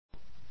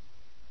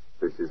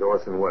This is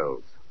Orson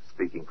Welles,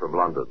 speaking from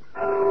London.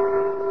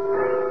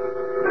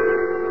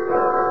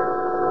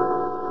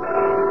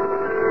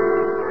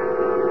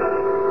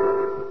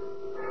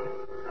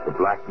 The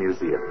Black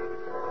Museum.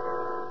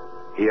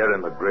 Here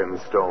in the grim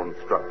stone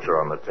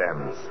structure on the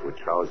Thames, which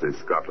houses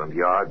Scotland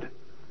Yard,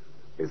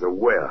 is a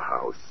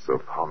warehouse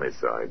of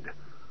homicide.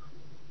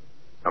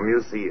 A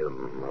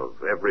museum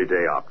of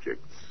everyday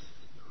objects.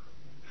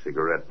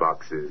 Cigarette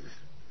boxes,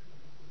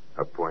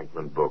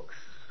 appointment books,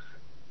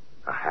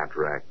 a hat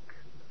rack.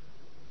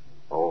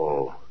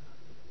 All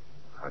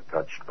are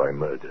touched by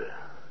murder.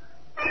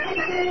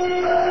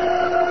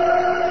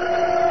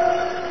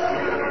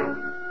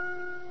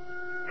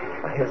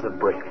 Now here's a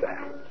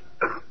brickbat.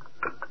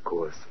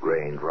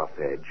 Coarse-grained,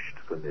 rough-edged,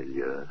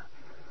 familiar.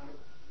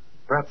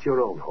 Perhaps your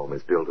own home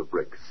is built of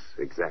bricks,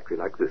 exactly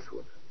like this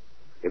one.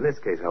 In this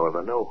case,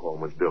 however, no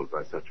home was built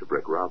by such a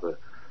brick. Rather,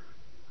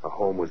 a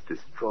home was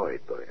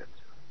destroyed by it.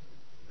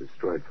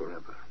 Destroyed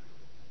forever.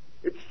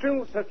 It's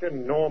still such a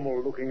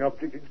normal-looking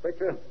object,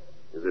 Inspector.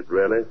 Is it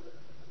really?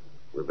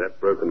 With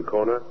that broken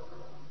corner?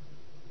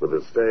 With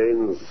the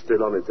stains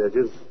still on its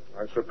edges?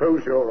 I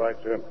suppose you're right,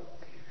 sir.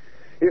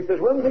 If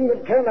there's one thing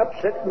that can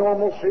upset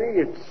normalcy,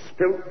 it's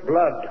spilt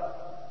blood.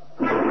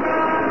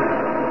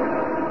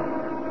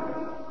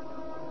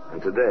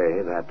 And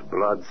today, that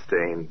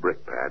blood-stained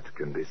brickbat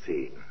can be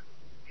seen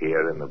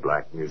here in the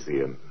Black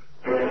Museum.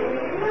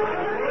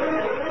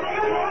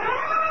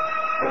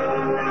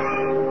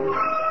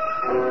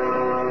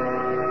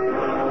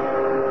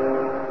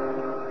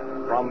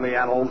 From the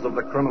annals of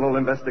the Criminal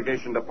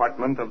Investigation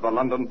Department of the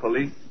London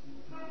Police,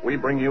 we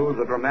bring you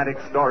the dramatic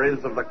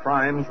stories of the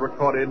crimes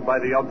recorded by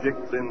the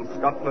objects in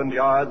Scotland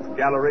Yard's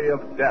Gallery of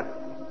Death,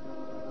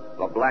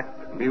 the Black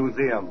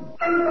Museum.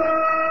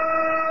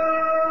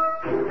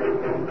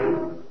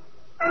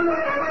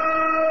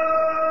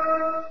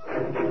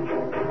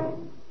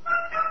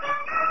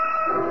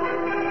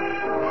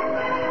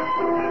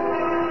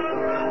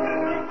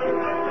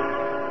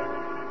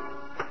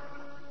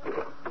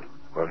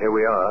 Well, here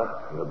we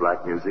are in the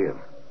Black Museum.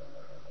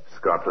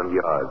 Scotland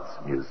Yard's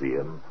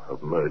Museum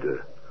of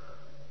Murder.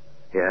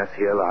 Yes,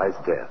 here lies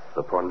death.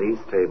 Upon these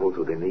tables,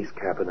 within these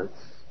cabinets,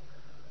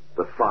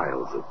 the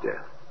files of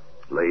death,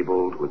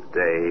 labeled with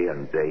day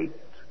and date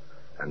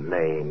and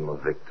name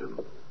of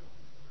victim.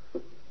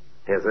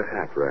 Here's a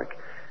hat rack.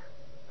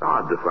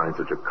 Odd to find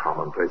such a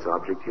commonplace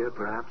object here,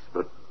 perhaps,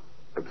 but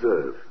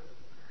observe.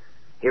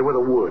 Here where the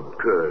wood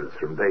curves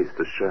from base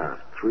to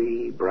shaft,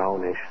 3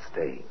 brownish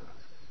stains.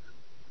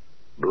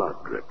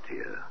 Blood dripped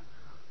here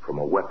from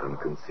a weapon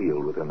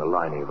concealed within the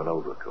lining of an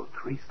overcoat.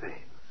 3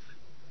 stains,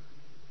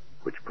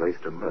 which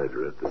placed a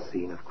murder at the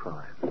scene of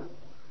crime.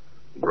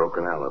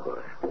 Broken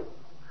alibi.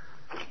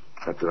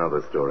 That's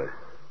another story.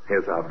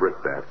 Here's our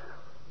brickbat.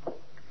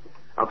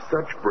 Of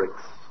such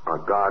bricks are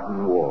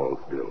garden walls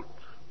built.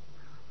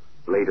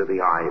 Later,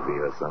 the ivy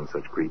or some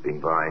such creeping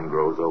vine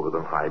grows over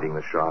them, hiding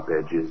the sharp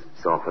edges,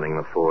 softening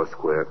the 4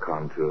 square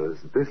contours.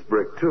 This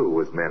brick, too,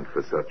 was meant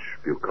for such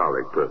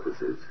bucolic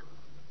purposes.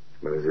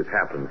 But as it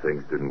happened,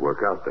 things didn't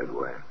work out that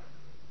way.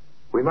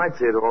 We might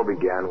say it all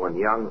began when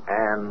young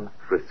Anne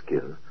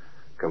Friskin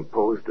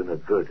composed an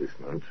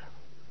advertisement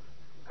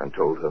and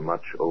told her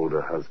much older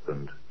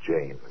husband,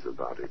 James,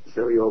 about it.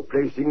 So you're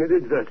placing an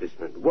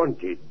advertisement.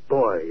 Wanted,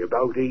 boy,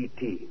 about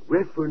 18.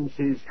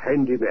 References,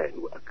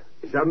 handyman work.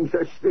 Some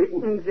such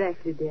thing?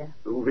 Exactly, dear.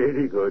 Oh,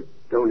 very good.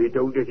 Only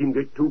don't let him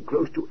get too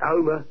close to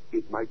Alma.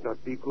 It might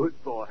not be good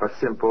for her. A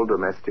simple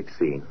domestic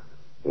scene.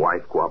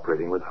 Wife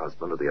cooperating with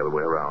husband, or the other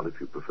way around,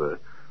 if you prefer.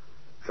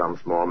 Some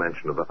small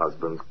mention of the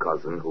husband's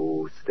cousin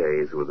who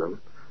stays with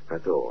them.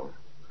 That's all.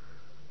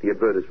 The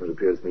advertisement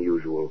appears in the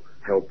usual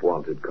help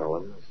wanted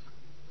columns.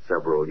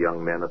 Several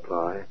young men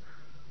apply.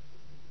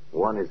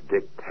 One is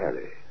Dick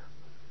Terry.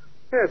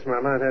 Yes,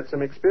 ma'am, I've had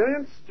some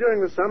experience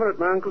during the summer at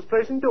my uncle's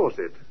place in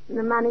Dorset.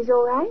 The money's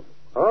all right?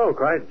 Oh,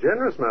 quite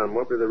generous, ma'am.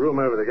 What with the room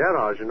over the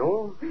garage and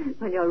all.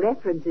 Well, your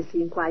references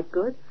seem quite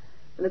good.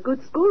 And a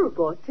good school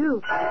report,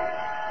 too.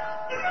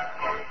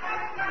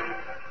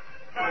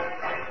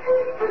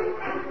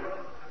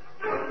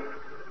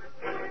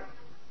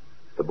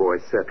 The boy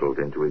settled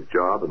into his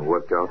job and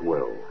worked out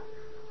well.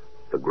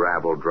 The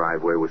gravel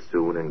driveway was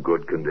soon in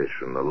good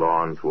condition. The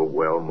lawns were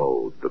well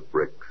mowed. The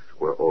bricks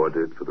were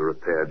ordered for the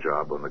repair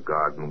job on the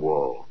garden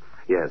wall.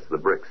 Yes, the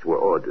bricks were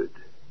ordered.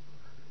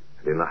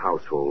 And in the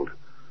household,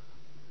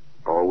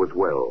 all was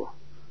well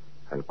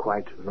and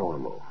quite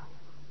normal.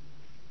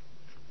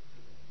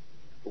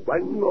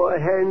 One more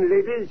hand,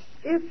 ladies?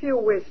 If you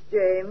wish,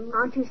 James.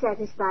 Aren't you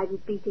satisfied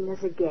with beating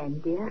us again,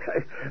 dear?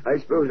 I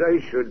suppose I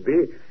should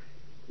be.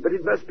 But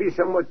it must be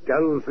somewhat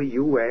dull for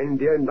you, Anne,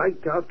 dear,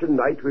 night after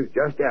night with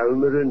just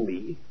Alma and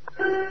me.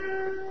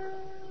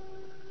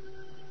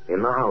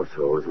 In the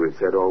household, as we've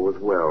said, all was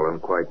well and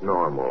quite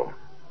normal.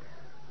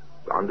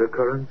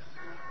 Undercurrents?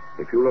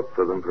 If you look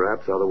for them,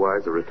 perhaps.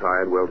 Otherwise, a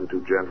retired,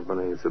 well-to-do gentleman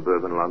in a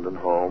suburban London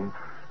home,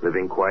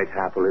 living quite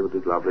happily with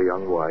his lovely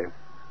young wife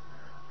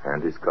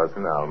and his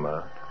cousin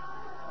Alma.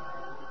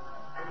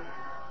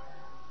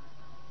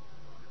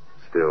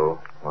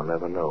 Still, one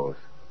never knows.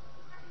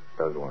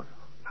 Does one.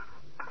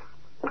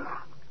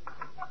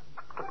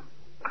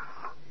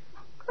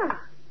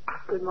 Ah,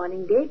 good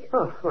morning, Dick.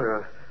 Oh, all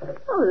right.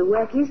 Oh, the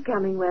work is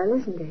coming well,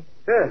 isn't it?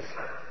 Yes.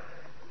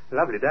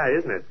 Lovely day,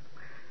 isn't it?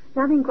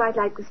 Nothing quite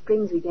like the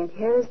springs we get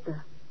here, is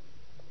there?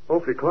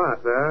 Awfully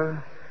quiet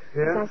there.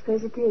 Yes, Yeah? I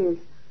suppose it is.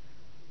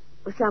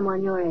 For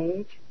someone your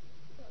age.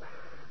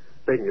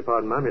 Begging your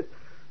pardon, Mum, it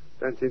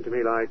don't seem to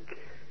me like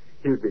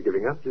you'd be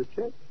giving up just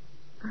yet.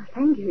 Oh,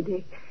 thank you,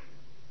 Dick.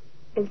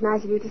 It's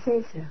nice of you to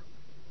say so.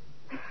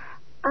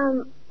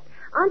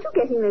 Aren't you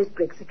getting those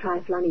bricks a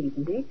trifle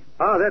uneven, Dick?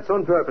 Ah, that's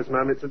on purpose,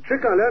 Mum. It's a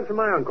trick I learned from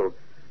my uncle.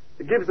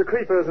 It gives the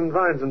creepers and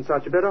vines and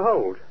such a better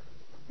hold.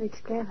 It's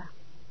clever.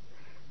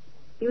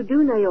 You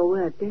do know your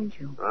work, don't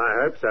you?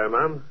 I hope so,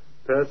 Mum.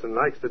 Person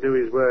likes to do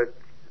his work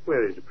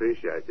where he's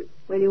appreciated.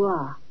 Well, you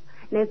are.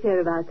 No fear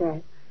about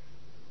that.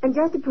 And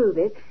just to prove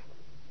it,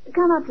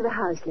 come up to the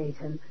house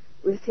later and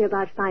we'll see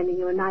about finding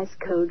you a nice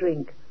cold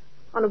drink.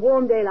 On a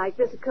warm day like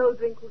this, a cold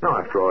drink would... No,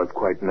 after all, it's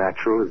quite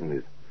natural, isn't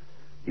it?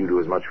 You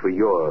do as much for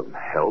your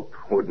help,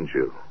 wouldn't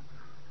you?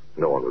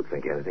 No one would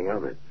think anything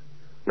of it.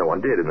 No one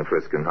did in the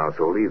Friskin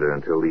household either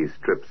until these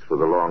trips for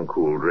the long,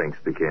 cool drinks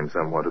became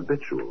somewhat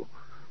habitual.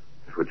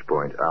 At which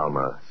point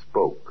Alma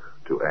spoke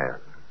to Anne.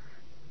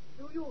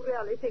 Do you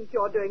really think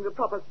you're doing the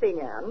proper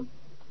thing, Anne?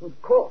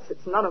 Of course,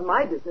 it's none of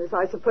my business,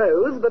 I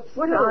suppose, but...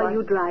 What are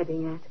you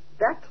driving at?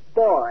 That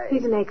boy.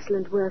 He's an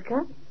excellent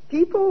worker.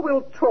 People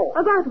will talk.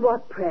 About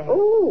what, pray?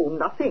 Oh,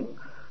 nothing.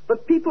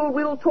 But people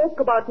will talk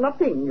about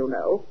nothing, you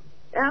know.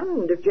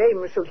 And if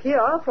James should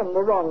hear from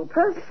the wrong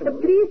person...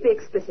 Please be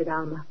explicit,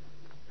 Alma.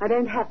 I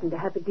don't happen to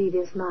have a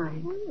devious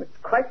mind. It's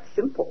quite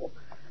simple.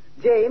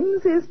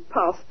 James is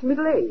past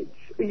middle age.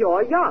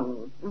 You're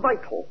young,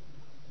 vital.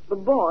 The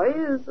boy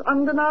is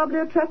undeniably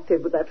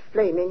attractive with that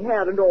flaming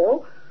hair and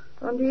all.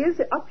 And he is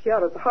up here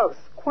at the house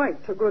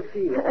quite a good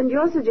deal. And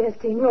you're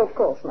suggesting... No, of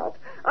course not.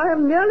 I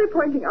am merely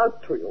pointing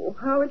out to you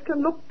how it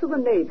can look to the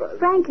neighbors.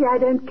 Frankly, I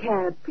don't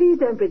care. Please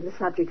don't bring the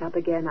subject up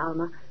again,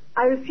 Alma.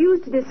 I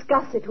refuse to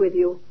discuss it with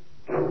you.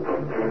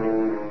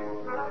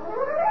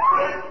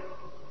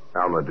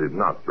 Alma did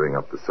not bring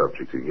up the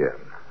subject again,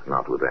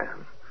 not with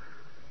Anne.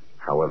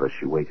 However,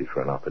 she waited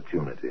for an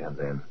opportunity and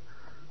then...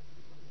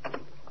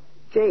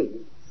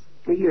 James.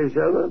 Yes,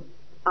 Alma?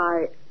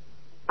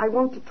 I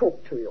want to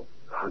talk to you.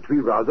 Aren't we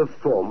rather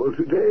formal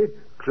today?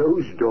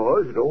 Closed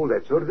doors and all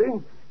that sort of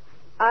thing?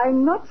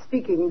 I'm not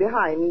speaking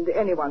behind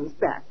anyone's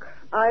back.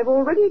 I've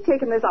already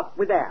taken this up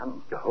with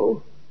Anne.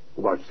 Oh?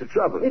 What's the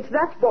trouble? It's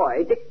that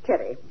boy, Dick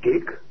Terry.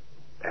 Dick?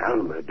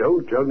 Alma,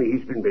 don't tell me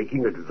he's been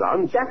making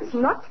advances. That's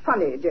not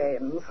funny,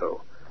 James.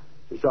 Oh,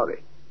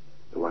 sorry.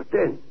 What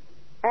then?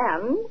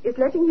 Anne is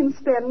letting him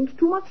spend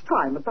too much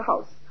time at the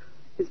house.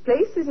 His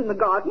place is in the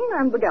garden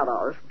and the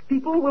garage.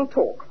 People will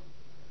talk.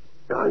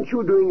 Aren't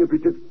you doing a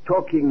bit of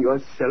talking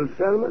yourself,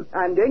 Alma?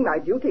 I'm doing my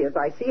duty as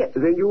I see it.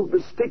 Then you've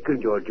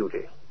mistaken your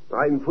duty.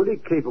 I'm fully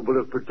capable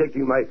of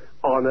protecting my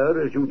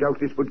honor, as you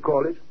doubtless would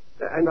call it.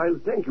 And I'll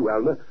thank you,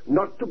 Alma,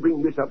 not to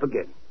bring this up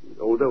again.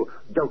 Although,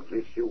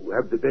 doubtless, you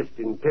have the best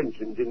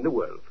intentions in the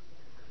world.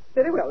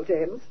 Very well,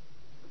 James.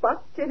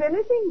 But if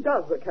anything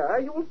does occur,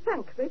 you will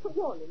thank me for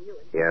warning you.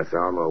 Yes,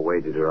 Alma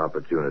awaited her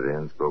opportunity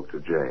and spoke to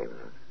James.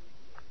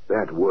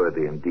 That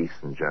worthy and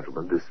decent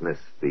gentleman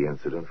dismissed the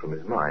incident from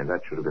his mind.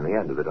 That should have been the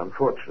end of it.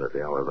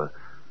 Unfortunately, however,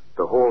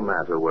 the whole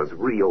matter was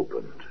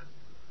reopened,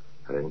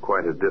 and in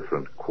quite a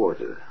different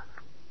quarter.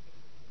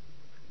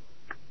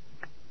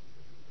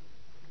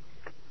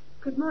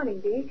 Good morning,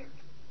 Dick.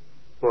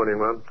 Morning,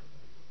 Mum.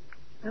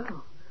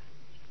 Oh,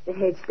 the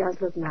hedge does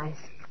look nice.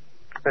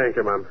 Thank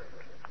you, Mum.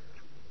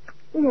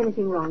 Is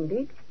anything wrong,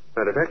 Dick?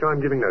 Matter of fact,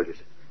 I'm giving notice.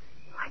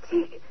 Why,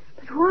 Dick,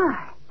 but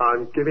why?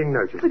 I'm giving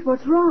notice. But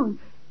what's wrong?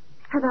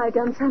 Have I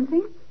done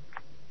something?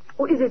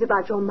 Or is it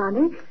about your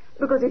money?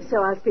 Because if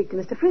so, I'll speak to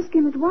Mr.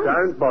 Friskin at once.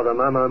 Don't bother,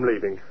 Mum. I'm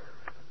leaving.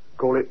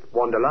 Call it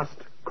wanderlust.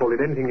 Call it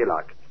anything you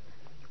like.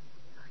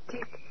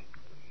 Dick.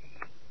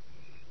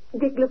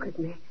 Dick, look at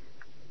me.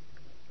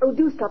 Oh,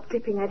 do stop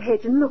clipping that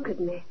hedge and look at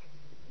me.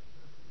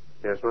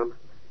 Yes, Mum?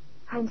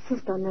 I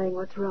insist on knowing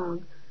what's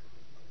wrong.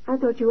 I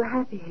thought you were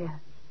happy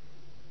here.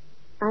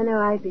 I know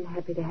I've been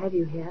happy to have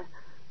you here.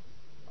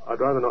 I'd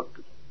rather not...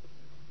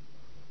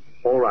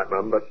 All right,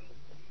 Mum, but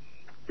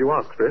you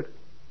asked for it.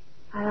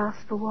 I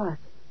asked for what?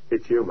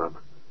 It's you, Mum.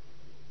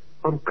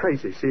 I'm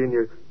crazy seeing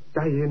you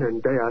day in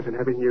and day out and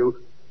having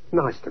you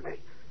nice to me.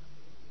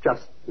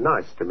 Just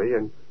nice to me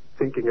and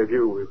thinking of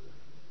you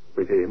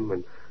with him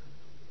and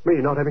me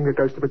not having a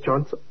ghost of a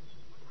chance.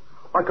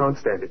 I can't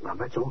stand it, Mum,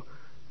 that's all.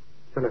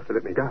 You'll have to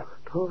let me go.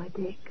 Poor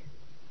Dick.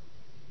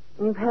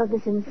 You've held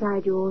this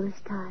inside you all this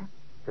time.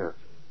 Yes.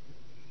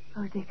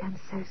 Oh, Dick, I'm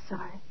so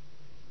sorry.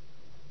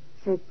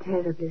 So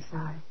terribly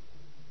sorry.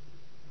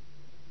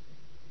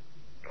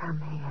 Come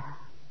here.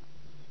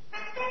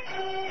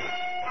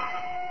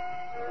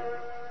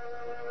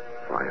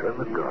 Fire in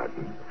the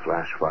garden,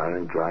 flash fire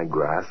in dry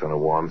grass on a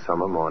warm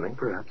summer morning,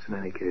 perhaps in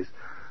any case.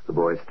 The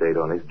boy stayed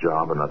on his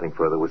job and nothing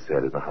further was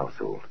said in the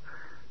household.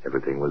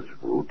 Everything was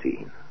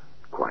routine,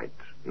 quite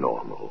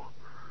normal.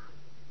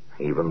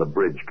 Even the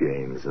bridge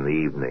games in the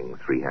evening,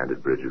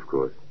 three-handed bridge, of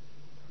course.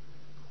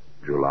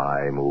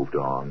 July moved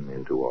on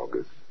into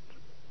August.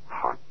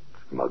 Hot,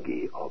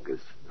 muggy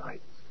August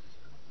nights.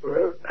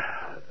 Well,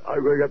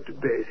 I'm going up to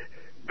bed.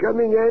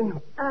 Coming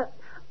in?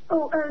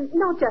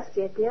 Not just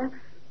yet, dear.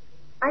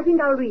 I think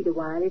I'll read a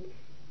while. It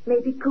may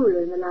be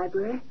cooler in the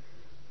library.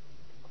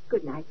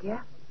 Good night,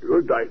 dear.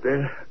 Good night,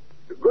 then.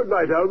 Good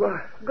night,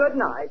 Alma. Good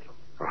night.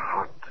 A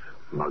hot,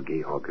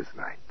 muggy August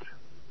night.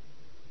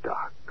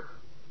 Dark.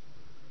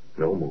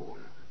 No moon.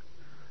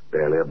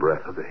 Barely a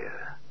breath of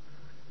air.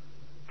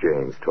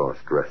 James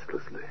tossed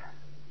restlessly,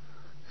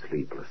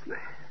 sleeplessly.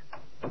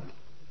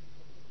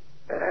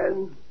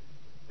 Anne,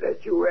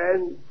 that you,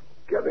 Anne,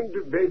 coming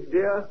to bed,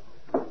 dear?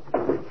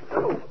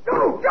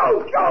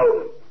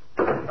 Go!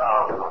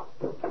 Oh.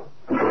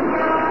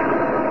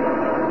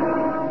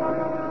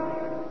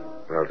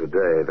 Well,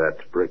 today, that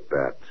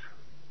brickbat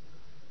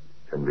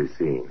can be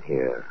seen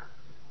here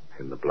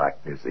in the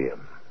Black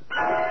Museum.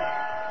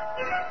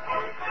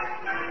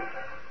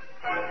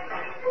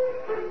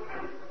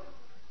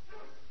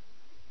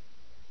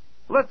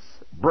 Let's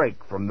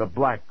break from the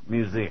Black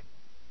Museum.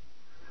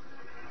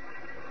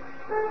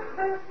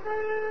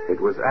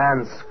 It was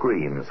Anne's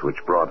screams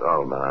which brought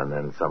Alma and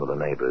then some of the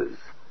neighbors.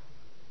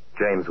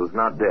 James was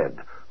not dead,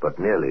 but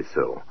nearly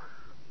so.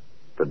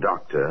 The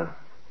doctor,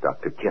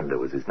 Dr. Kinder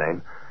was his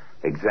name,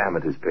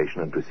 examined his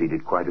patient and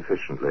proceeded quite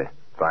efficiently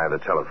via the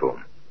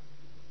telephone.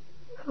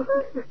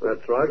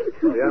 That's right.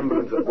 The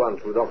ambulance at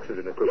once with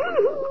oxygen equipment.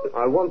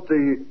 I want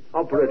the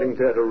operating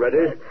theatre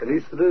ready,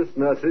 anaesthetists,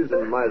 nurses,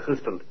 and my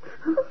assistant.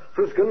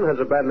 Friskin has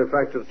a badly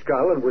fractured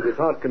skull, and with his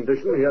heart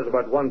condition, he has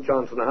about 1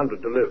 chance in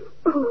 100 to live.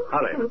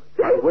 Hurry.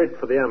 I'll wait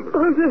for the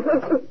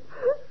ambulance.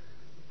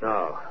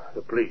 Now,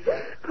 the police.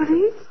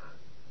 Police?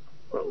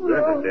 Well,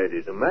 really,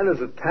 ladies, a man is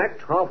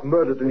attacked, half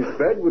murdered in his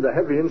bed with a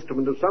heavy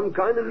instrument of some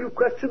kind, and you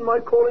question my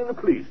calling the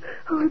police.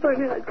 Oh, if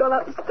only I'd gone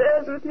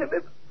upstairs with him.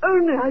 If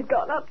only I'd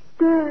gone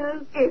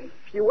upstairs. If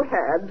you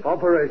had.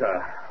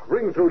 Operator,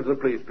 ring through to the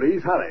police,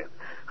 please. Hurry.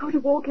 Oh, to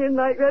walk in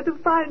like that, to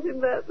find him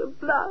there, the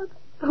blood.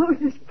 Oh,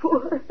 his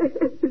poor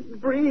head is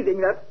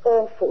breathing that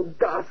awful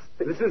dust.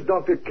 This is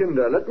Dr.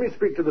 Kinder. Let me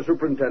speak to the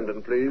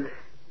superintendent, please.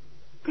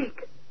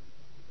 Dick.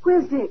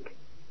 Where's Dick?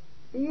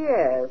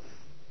 Yes.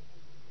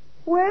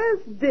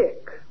 Where's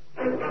Dick?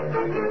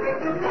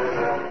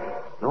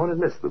 No one had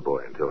missed the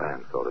boy until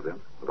Anne thought of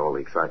him. With all the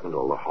excitement,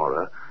 all the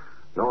horror,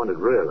 no one had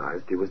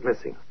realized he was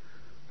missing.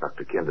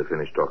 Dr. Kinder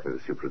finished talking to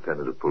the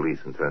superintendent of police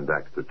and turned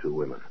back to the two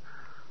women.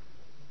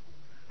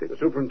 The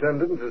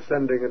superintendent is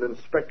sending an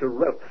Inspector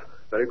Relf.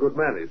 Very good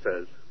man, he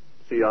says.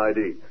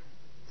 CID.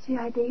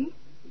 CID?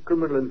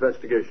 Criminal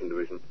Investigation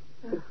Division.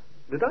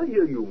 Did I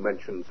hear you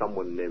mention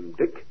someone named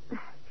Dick?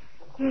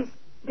 Yes,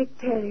 Dick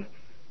Terry.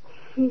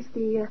 He's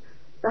the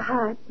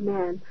hired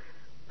man.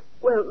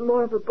 Well,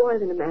 more of a boy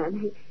than a man.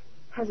 He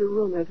has a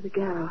room over the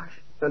garage.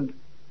 And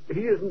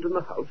he isn't in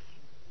the house?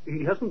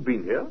 He hasn't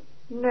been here?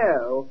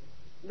 No.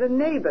 The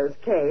neighbors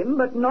came,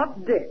 but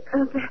not Dick.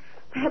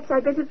 Perhaps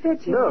I'd better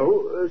fetch him.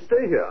 No,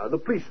 stay here. The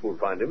police will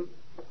find him.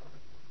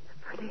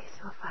 The police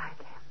will find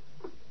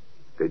him.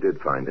 They did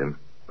find him,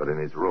 but in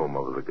his room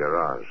over the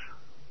garage.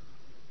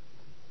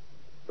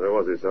 Where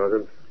was he,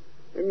 Sergeant?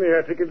 In the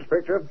attic,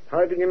 Inspector,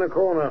 hiding in a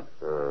corner.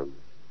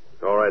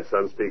 All right,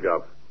 son, speak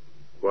up.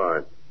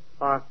 Why?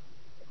 I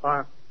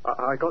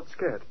got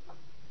scared.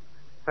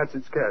 That's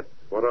it, scared.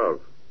 What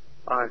of?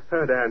 I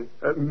heard Anne,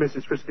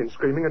 Mrs. Friskin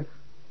screaming, and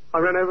I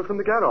ran over from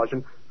the garage,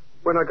 and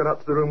when I got up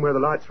to the room where the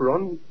lights were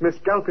on, Miss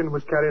Galpin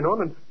was carrying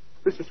on, and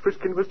Mrs.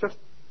 Friskin was just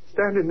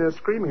standing there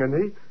screaming,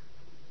 and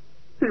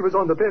he was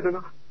on the bed,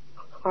 and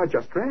I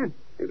just ran.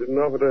 You didn't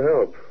offer to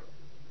help.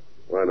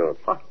 Why not?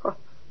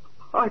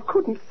 I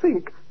couldn't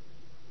think.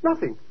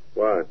 Nothing.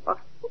 Why?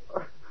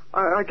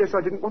 I guess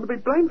I didn't want to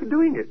be blamed for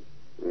doing it.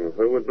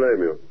 Who would blame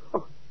you?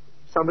 Oh,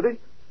 somebody.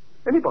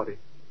 Anybody.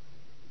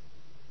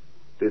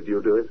 Did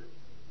you do it?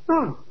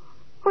 No.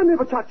 I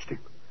never touched him.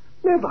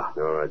 Never.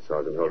 All right,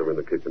 Sergeant. Hold him in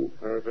the kitchen.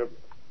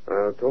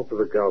 I'll talk to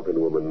the Galpin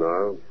woman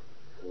now.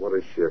 What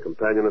is she, a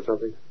companion or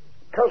something?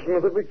 Cousin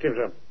of the victim,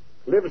 sir.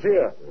 Lives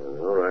here.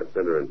 All right,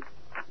 send her in.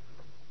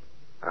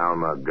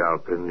 Alma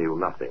Galpin knew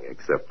nothing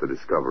except the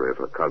discovery of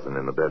her cousin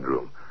in the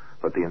bedroom,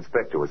 but the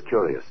inspector was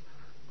curious.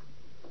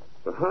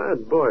 The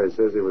hired boy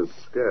says he was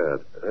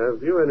scared.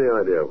 Have you any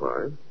idea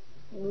why?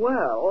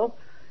 Well,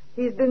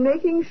 he's been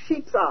making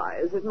sheep's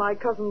eyes at my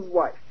cousin's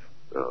wife.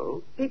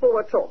 Oh? People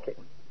were talking.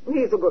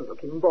 He's a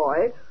good-looking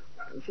boy.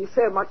 She's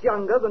so much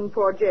younger than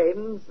poor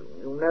James.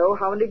 You know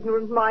how an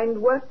ignorant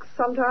mind works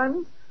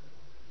sometimes.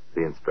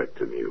 The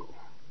inspector knew.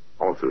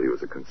 Also, he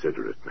was a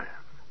considerate man.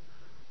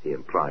 He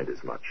implied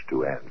as much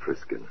to Anne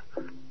Friskin.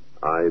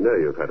 I know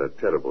you've had a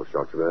terrible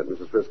shock tonight,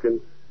 Mrs.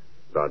 Friskin,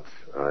 but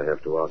I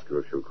have to ask you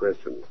a few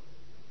questions.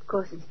 Of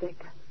course,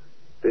 Inspector.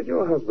 Did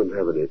your husband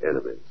have any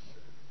enemies?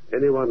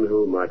 Anyone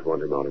who might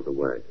want him out of the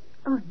way?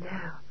 Oh,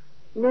 no.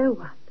 No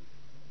one.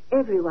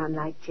 Everyone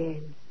liked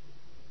James.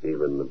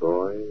 Even the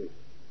boy,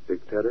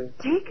 Dick Terry?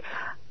 Dick?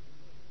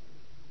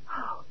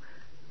 Oh,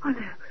 no.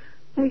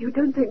 No, you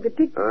don't think that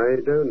Dick... I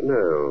don't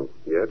know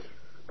yet,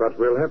 but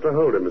we'll have to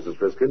hold him, Mrs.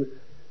 Friskin.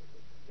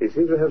 He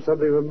seems to have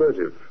something of a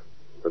motive.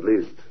 At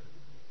least,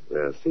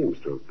 there seems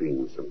to have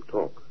been some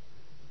talk.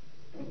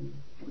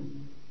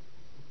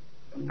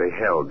 They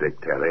held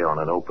Dick Terry on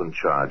an open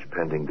charge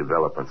pending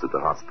developments at the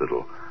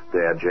hospital.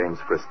 There, James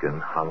Friskin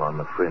hung on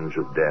the fringe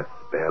of death,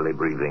 barely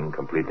breathing,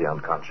 completely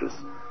unconscious.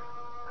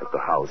 At the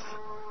house,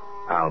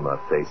 Alma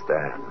faced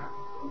Anne.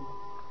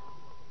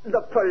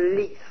 The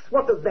police,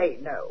 what do they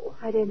know?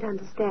 I don't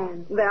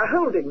understand. They're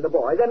holding the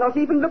boy. They're not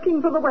even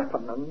looking for the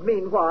weapon. And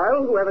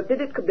meanwhile, whoever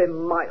did it could be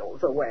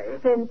miles away.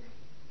 Then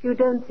you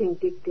don't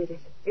think Dick did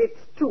it? It's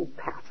too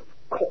pat,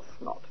 of course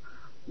not.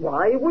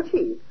 Why would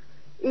he?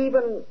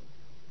 Even...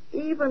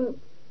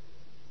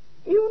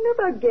 You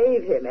never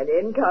gave him any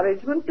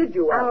encouragement, did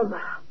you,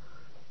 Alma.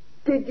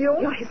 Did you?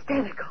 You're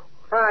hysterical.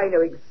 I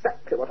know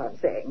exactly what I'm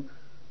saying.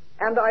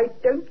 And I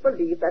don't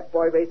believe that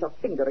boy raised a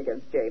finger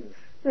against James.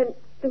 Then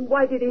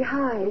why did he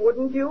hide?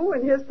 Wouldn't you,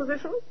 in his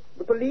position?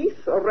 The police,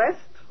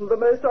 arrest, the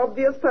most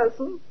obvious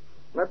person.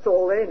 That's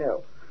all they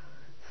know.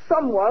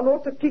 Someone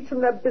ought to teach them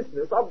their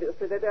business.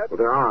 Obviously, they don't. Well,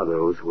 there are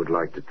those who would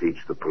like to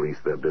teach the police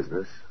their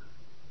business.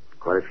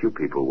 Quite a few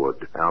people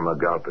would. Alma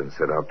Galpin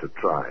set out to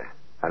try.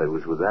 And it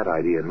was with that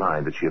idea in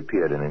mind that she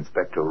appeared in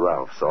Inspector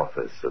Ralph's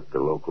office at the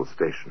local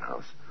station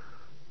house.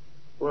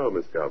 Well,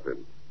 Miss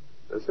Galpin,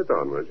 sit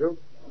down, won't you?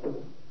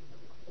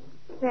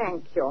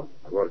 Thank you.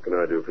 What can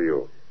I do for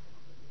you?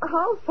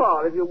 How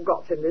far have you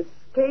got in this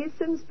case,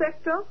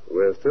 Inspector?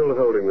 We're still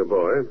holding the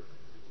boy.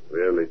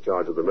 The only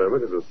charge at the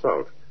moment is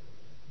assault.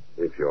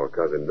 If your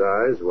cousin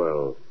dies,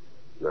 well,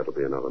 that'll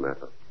be another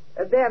matter.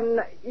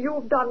 Then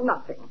you've done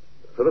nothing.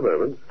 For the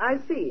moment. I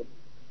see.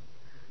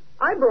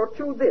 I brought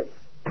you this.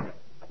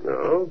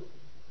 No?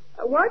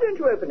 Why don't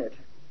you open it?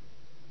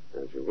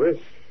 As you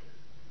wish.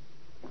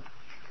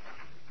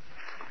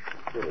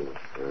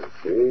 I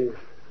see.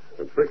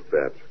 A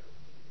brickbat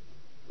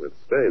with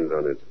stains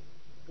on it.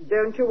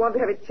 Don't you want to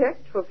have it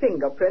checked for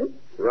fingerprints?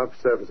 Rough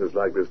surfaces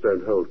like this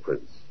don't hold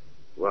prints.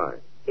 Why?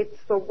 It's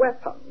the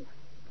weapon.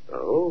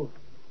 Oh?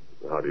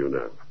 How do you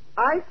know?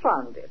 I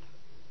found it.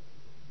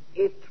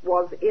 It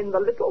was in the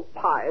little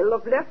pile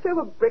of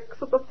leftover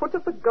bricks at the foot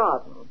of the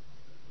garden.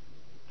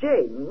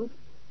 James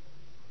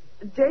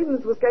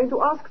was going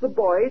to ask the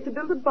boy to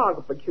build a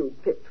barbecue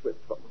pit with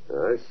them.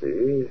 I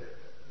see.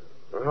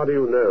 How do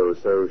you know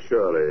so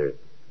surely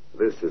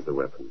this is the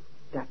weapon?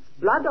 That's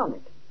blood on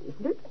it,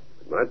 isn't it?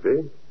 It might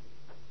be.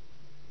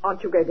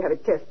 Aren't you going to have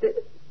it tested?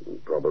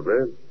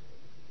 Probably.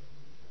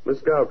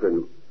 Miss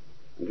Galpin,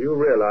 do you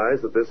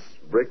realize that this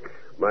brick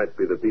might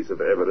be the piece of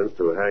evidence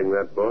to hang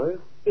that boy?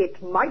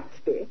 It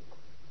might be.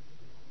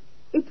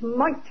 It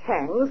might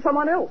hang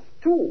someone else,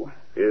 too.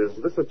 Is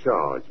this a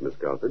charge, Miss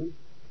Galpin?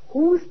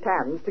 Who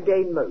stands to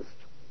gain most?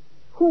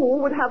 Who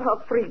would have her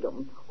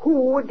freedom?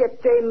 Who would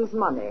get James'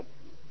 money?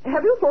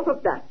 Have you thought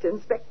of that,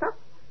 Inspector?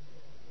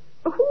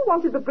 Who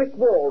wanted the brick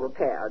wall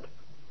repaired?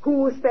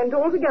 Who spent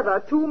altogether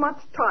too much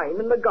time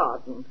in the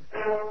garden?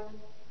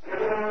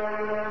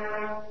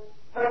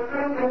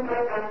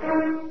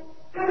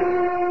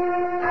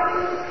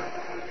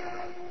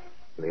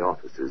 In the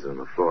offices on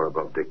the floor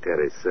above Dick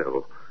Terry's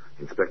cell,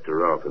 Inspector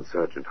Ralph and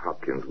Sergeant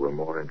Hopkins were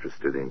more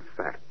interested in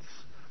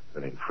facts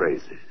than in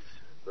phrases.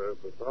 The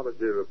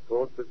pathology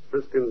report that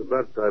Friskin's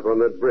blood type on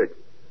that brick.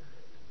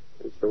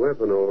 It's the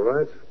weapon, all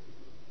right.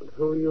 But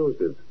who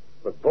used it?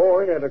 The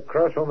boy had a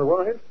crush on the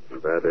wife?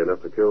 Badly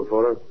enough to kill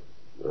for her?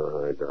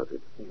 No, I doubt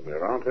it.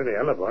 There aren't any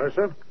alibis,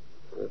 sir.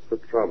 That's the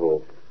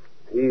trouble.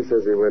 He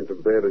says he went to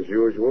bed as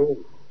usual.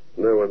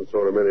 No one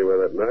saw him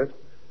anywhere that night.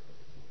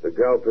 The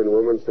Galpin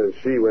woman says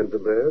she went to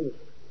bed.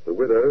 The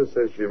widow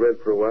says she read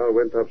for a while,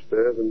 went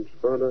upstairs, and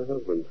found her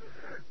husband.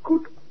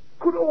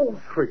 Could all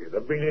three of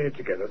them been in it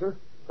together, sir?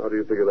 How do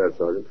you figure that,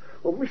 Sergeant?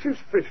 Well, Mrs.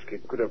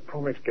 Friskin could have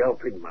promised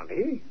Galpin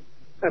money,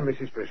 and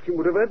Mrs. Friskin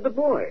would have had the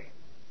boy.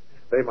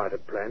 They might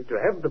have planned to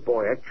have the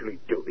boy actually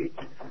do it.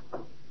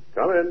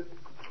 Come in.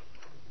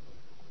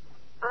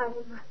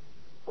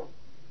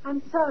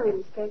 I'm sorry,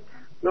 Inspector.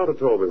 Not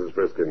at all, Mrs.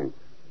 Friskin.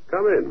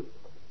 Come in.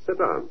 Sit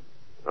down.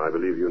 I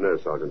believe you know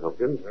Sergeant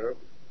Hopkins.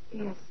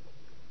 Yes.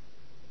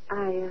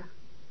 I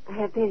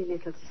have very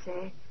little to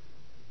say.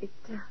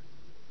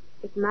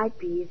 It might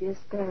be easier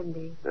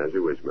standing. As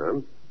you wish,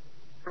 ma'am.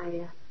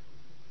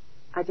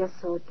 I just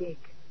saw Dick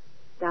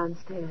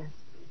downstairs.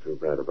 Too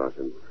bad about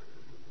him.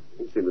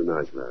 He seemed a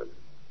nice lad.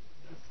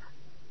 Yes,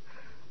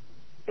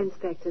 sir.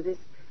 Inspector, this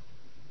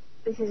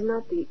is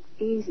not the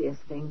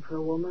easiest thing for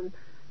a woman.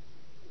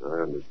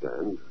 I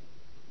understand.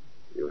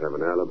 You have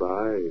an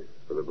alibi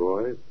for the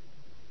boy?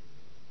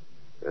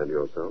 And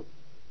yourself?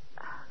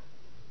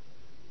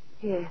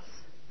 Yes.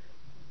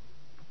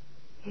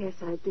 Yes,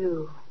 I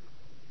do.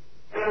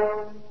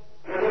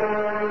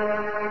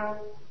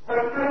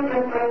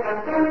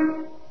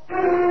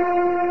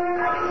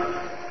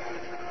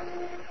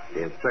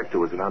 The inspector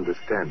was an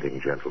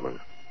understanding gentleman.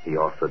 He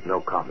offered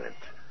no comment.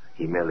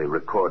 He merely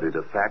recorded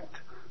a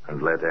fact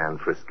and let Anne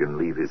Friskin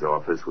leave his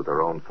office with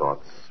her own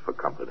thoughts for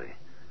company.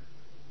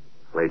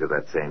 Later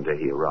that same day,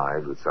 he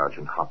arrived with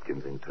Sergeant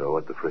Hopkins in tow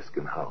at the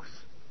Friskin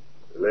house.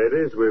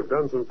 Ladies, we've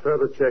done some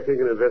further checking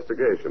and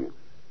investigation.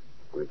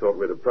 We thought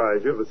we'd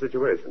apprise you of the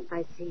situation.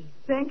 I see.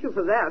 Thank you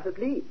for that, at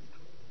least.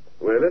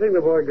 We're letting the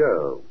boy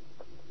go.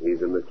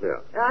 He's in the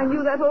clear. I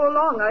knew that all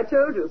along. I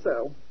told you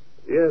so.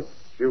 Yes,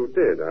 you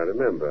did, I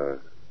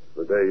remember.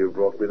 The day you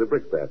brought me the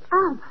brickbat.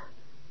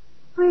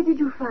 Where did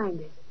you find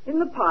it? In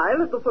the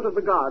pile at the foot of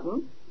the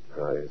garden.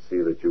 I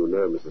see that you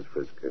know, Mrs.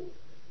 Friskin.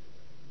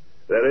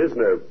 There is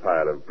no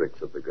pile of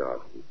bricks at the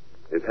garden.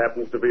 It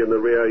happens to be in the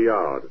rear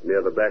yard,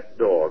 near the back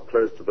door,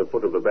 close to the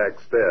foot of the back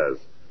stairs.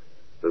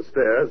 The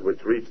stairs,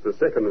 which reach the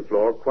second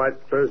floor,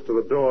 quite close to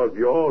the door of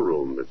your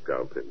room, Miss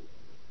Galpin.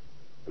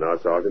 Now,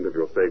 Sergeant, if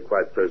you'll stay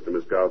quite close to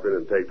Miss Galpin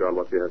and take down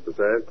what she has to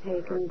say.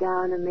 Taken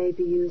down and may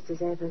be used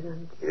as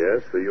evidence.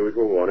 Yes, the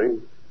usual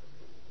warning.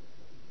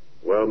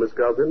 Well, Miss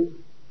Galpin?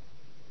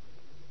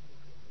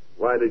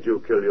 Why did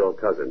you kill your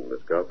cousin,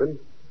 Miss Galpin?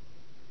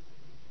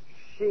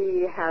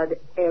 She had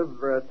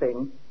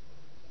everything.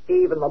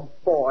 Even the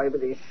boy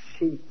with his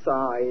sheep's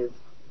eyes.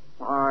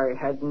 I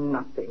had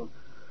nothing.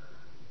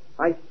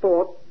 I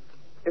thought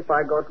if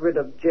I got rid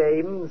of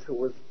James, who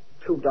was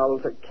too dull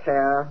to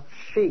care,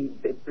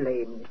 she'd be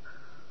blamed.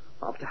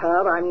 After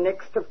her, I'm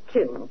next of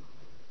kin.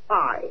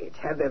 I'd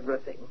have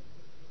everything.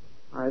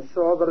 I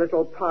saw the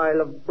little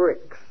pile of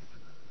bricks.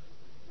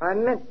 I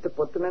meant to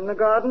put them in the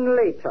garden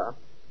later.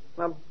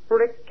 A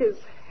brick is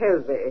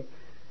heavy.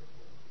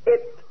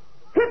 It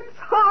hits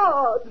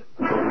hard.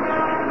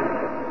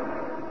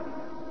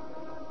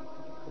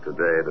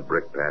 Today, the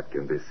brickbat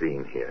can be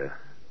seen here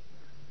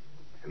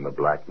in the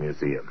Black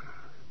Museum.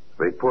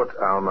 They put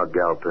Alma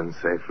Galpin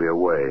safely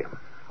away,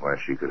 where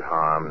she could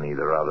harm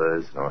neither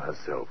others nor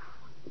herself.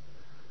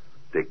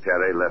 Dick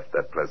Terry left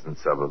that pleasant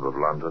suburb of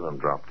London and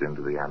dropped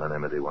into the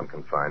anonymity one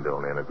can find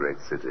only in a great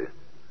city.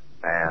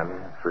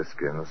 Anne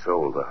Friskin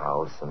sold the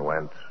house and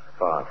went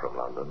far from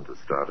London to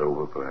start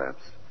over,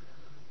 perhaps,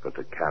 but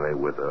to carry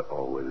with her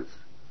always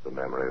the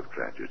memory of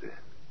tragedy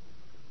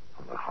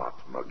on the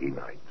hot, muggy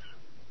night,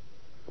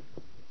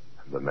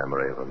 and the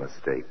memory of a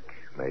mistake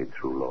made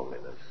through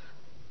loneliness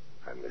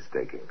and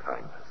mistaken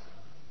kindness.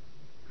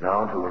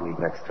 Now, until we meet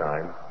next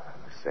time,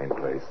 in the same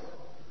place,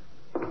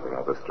 with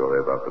another story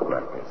about the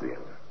Black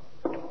Museum,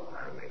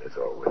 I remain, as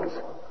always,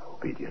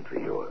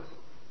 obediently yours,